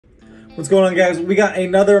What's going on, guys? We got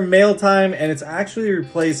another mail time, and it's actually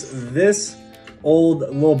replaced this old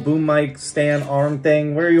little boom mic stand arm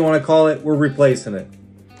thing, whatever you want to call it. We're replacing it.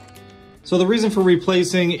 So the reason for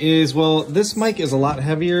replacing is, well, this mic is a lot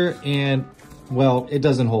heavier and, well, it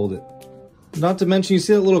doesn't hold it. Not to mention, you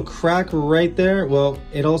see that little crack right there? Well,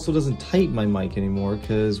 it also doesn't tighten my mic anymore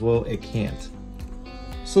because, well, it can't.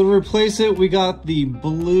 So to replace it, we got the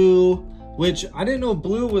blue, which I didn't know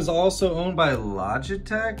blue was also owned by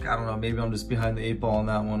Logitech. I don't know, maybe I'm just behind the 8 ball on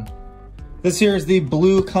that one. This here is the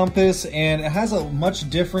blue compass, and it has a much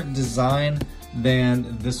different design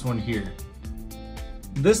than this one here.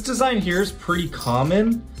 This design here is pretty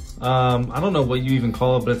common. I don't know what you even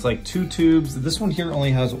call it, but it's like 2 tubes. This one here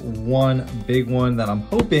only has one big one that I'm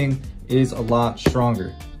hoping is a lot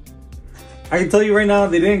stronger. I can tell you right now,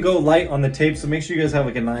 they didn't go light on the tape, so make sure you guys have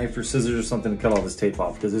like a knife or scissors or something to cut all this tape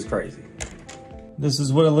off, because it's crazy. This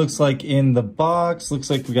is what it looks like in the box. Looks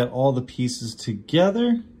like we got all the pieces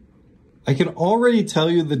together. I can already tell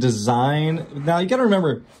you the design. Now you gotta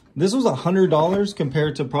remember, this was $100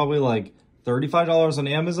 compared to probably like $35 on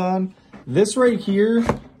Amazon. This right here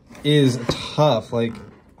is tough. Like,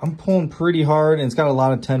 I'm pulling pretty hard and it's got a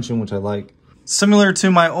lot of tension, which I like. Similar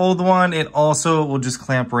to my old one, it also will just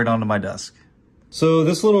clamp right onto my desk. So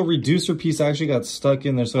this little reducer piece actually got stuck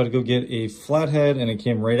in there, so I had to go get a flathead and it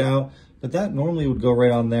came right out. But that normally would go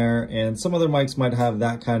right on there, and some other mics might have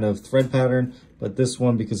that kind of thread pattern, but this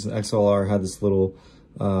one, because it's an XLR, had this little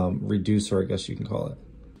reducer, I guess you can call it.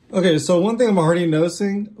 Okay, so one thing I'm already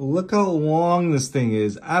noticing, look how long this thing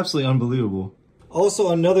is. Absolutely unbelievable.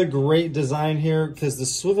 Also, another great design here, because the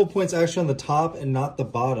swivel point's actually on the top and not the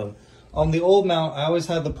bottom. On the old mount, I always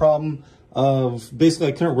had the problem of, basically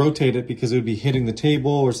I couldn't rotate it because it would be hitting the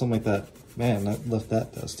table or something like that. Man, that left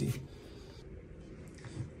that dusty.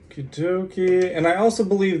 Okie-dokie. And I also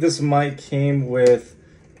believe this mic came with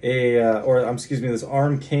this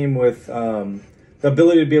arm came with the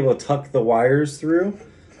ability to be able to tuck the wires through.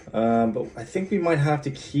 But I think we might have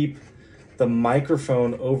to keep the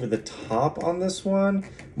microphone over the top on this one.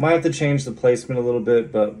 Might have to change the placement a little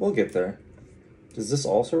bit, but we'll get there. Does this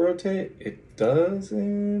also rotate? It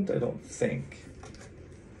doesn't, I don't think.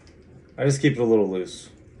 I just keep it a little loose.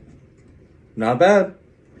 Not bad.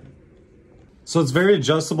 So it's very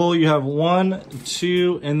adjustable. You have 1,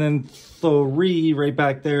 2, and then 3 right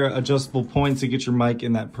back there, adjustable points to get your mic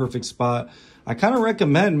in that perfect spot. I kind of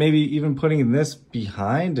recommend maybe even putting this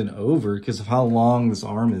behind and over because of how long this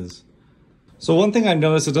arm is. So one thing I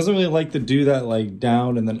noticed, it doesn't really like to do that like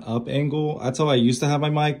down and then up angle. That's how I used to have my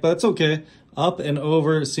mic, but it's okay. Up and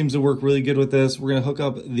over seems to work really good with this. We're gonna hook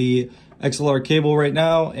up the XLR cable right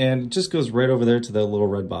now, and it just goes right over there to that little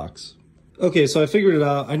red box. Okay, so I figured it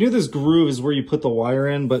out. I knew this groove is where you put the wire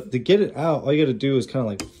in, but to get it out, all you gotta do is kind of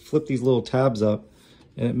like flip these little tabs up,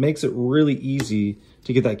 and it makes it really easy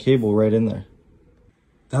to get that cable right in there.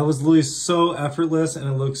 That was literally so effortless, and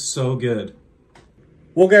it looks so good.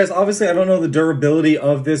 Well, guys, obviously I don't know the durability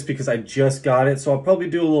of this because I just got it, so I'll probably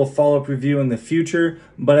do a little follow-up review in the future.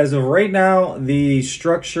 But as of right now, the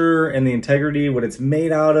structure and the integrity, what it's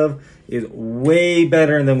made out of, is way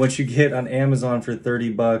better than what you get on Amazon for 30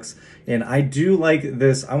 bucks. And I do like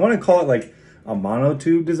this. I want to call it like a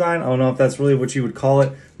monotube design. I don't know if that's really what you would call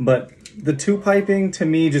it, but the tube piping to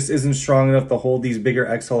me just isn't strong enough to hold these bigger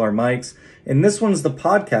XLR mics. And this one's the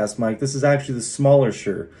podcast mic. This is actually the smaller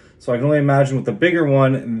Shure. So I can only imagine with the bigger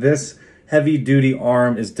one, this heavy duty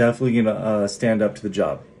arm is definitely gonna stand up to the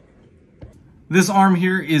job. This arm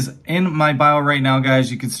here is in my bio right now,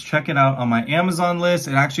 guys. You can check it out on my Amazon list.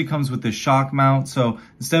 It actually comes with the shock mount. So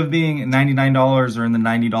instead of being $99 or in the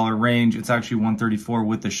 $90 range, it's actually $134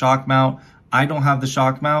 with the shock mount. I don't have the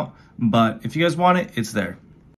shock mount, but if you guys want it, it's there.